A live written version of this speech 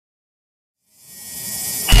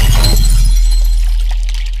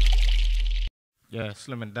Yeah,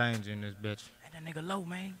 Slim and Danger in this bitch. And that nigga Loc,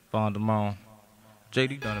 man. Found them on.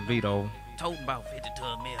 JD done a beat over. Told him about 50 to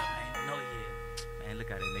a mil, man. No, yeah. Man, look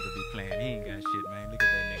how that nigga be playing. He ain't got shit, man. Look at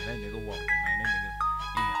that nigga. That nigga walking, man. That nigga.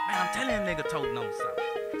 Man, I'm telling him, nigga toting on something.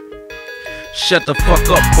 Shut the fuck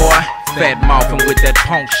up, boy. Fat mouthin' with that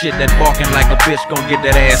punk shit, that barking like a bitch gon' get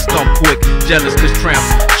that ass stumped quick. Jealous cause tramps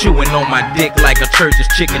chewing on my dick like a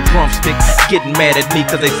church's chicken drumstick. Getting mad at me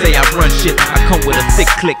cause they say I run shit. I come with a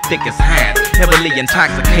thick click, thick as hide. Heavily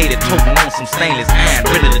intoxicated, toting on some stainless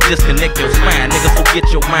iron. Ready to disconnect your spine, nigga, so get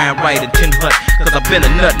your mind right and 10 hut. Cause I've been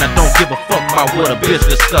a nut and I don't give a fuck about what a bitch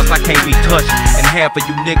discuss. I can't be touched, and half of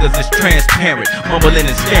you niggas is transparent, mumbling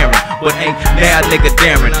and staring, but ain't now nigga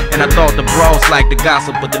daring. And I thought the bros like the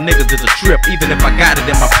gossip, but the niggas is a trip. Even if I got it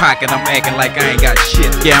in my pocket, I'm acting like I ain't got shit.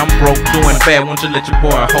 Yeah, I'm broke, doing bad, won't you let your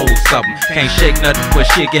boy hold something? Can't shake nothing but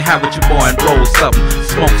shit, get high with your boy and roll something.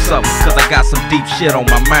 Smoke something, cause I got some deep shit on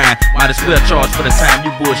my mind. Might as well charge for the time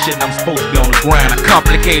you bullshitting, I'm supposed to be on the grind.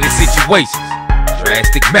 Complicated situations,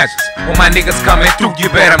 drastic measures. When my niggas coming through, you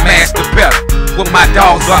better master better. With my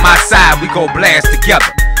dogs by my side, we go blast together,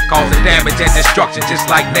 causing damage and destruction just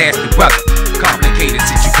like nasty weather. Complicated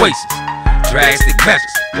situations, drastic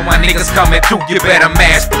measures. When my niggas coming through, you better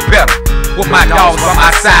master better. With my dogs by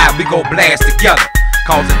my side, we go blast together,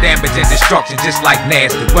 causing damage and destruction just like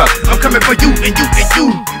nasty weather. I'm coming for you and you and you.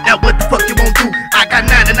 Now what the fuck you won't do? I got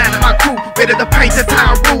 99 in my crew, ready to paint the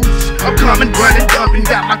town rouge. I'm coming, running, dumping,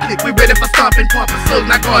 got my click. We ready for stomping, pumping, slugs,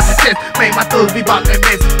 not guards and chest. Man, my thugs be bout that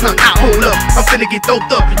mess. Now hold up, I'm finna get doped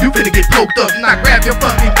up, you finna get poked up. Now grab your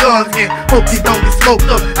fucking guns and hope you don't get smoked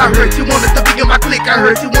up. I heard you wanted to be in my clique, I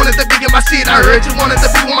heard you wanted to be in my shit, I heard you wanted to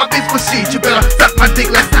be with my bitch for shit. You better suck my dick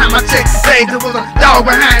last time I checked. Danger was a dog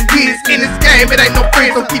behind his. In this game, it ain't no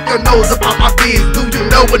friend, so keep your nose up on my biz. Do you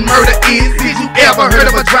know what murder is? Did you ever heard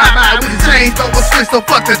of a drive-by with a chains over switch? So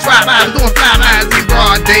fuck the drive-by, I'm doing flybys in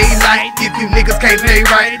broad daylight. If you niggas can't pay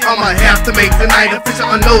right, I'ma have to make tonight official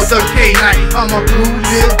unload the K-night. I'm a blue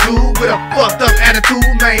little dude with a fucked up attitude,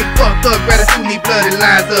 man. Fucked up gratitude, need bloody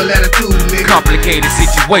lines of latitude, nigga. Complicated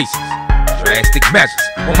situations, drastic measures.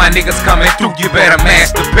 When my niggas coming through, you better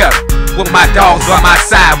master better. With my dogs by my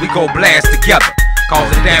side, we go blast together,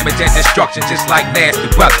 causing damage and destruction just like nasty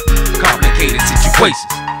weather. Complicated situations,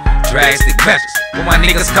 drastic measures. When my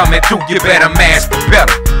niggas coming through, you better master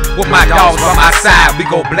better. With my dogs by my side, we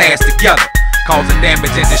go blast together, causing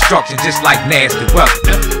damage and destruction just like nasty weather.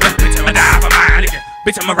 Bitch, I'ma die for mine, nigga.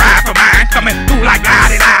 Bitch, I'ma ride for mine. Coming through like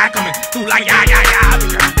la-di-da, coming through like ya-ya-ya.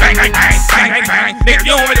 Bang, bang, bang, bang, bang, bang. Nigga,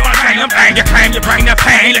 you don't really wanna bang them things. You claim you bring the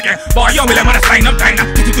pain, nigga. Boy, you don't really wanna slang them things.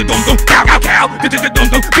 Dum-dum, cow, cow, cow.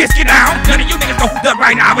 Dum-dum, biscuit down. None of you niggas gon' duck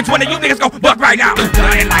right now. Which one of you niggas gon' buck right now?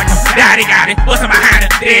 Nothing like them. Daddy got it. What's behind it?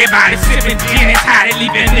 Everybody sipping gin and tidy,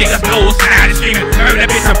 leaving niggas nose snide screaming. Murder that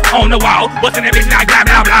bitch up on the wall. Bustin' that bitch like blah,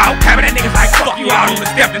 blah, blah. Having that niggas like fuck you all who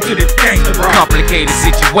stepped into this gangster bro. Complicated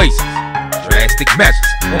situations, drastic measures.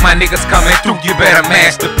 When my niggas coming through, you better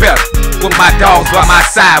master better. With my dogs by my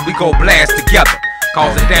side, we go blast together,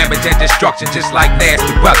 causing damage and destruction just like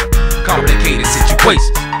nasty weather. Complicated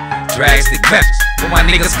situations, drastic measures. When my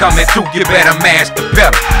niggas coming through, you better master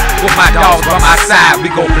better. With my dogs by my side,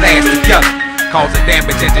 we go blast together, causing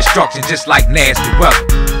damage and destruction just like nasty weather.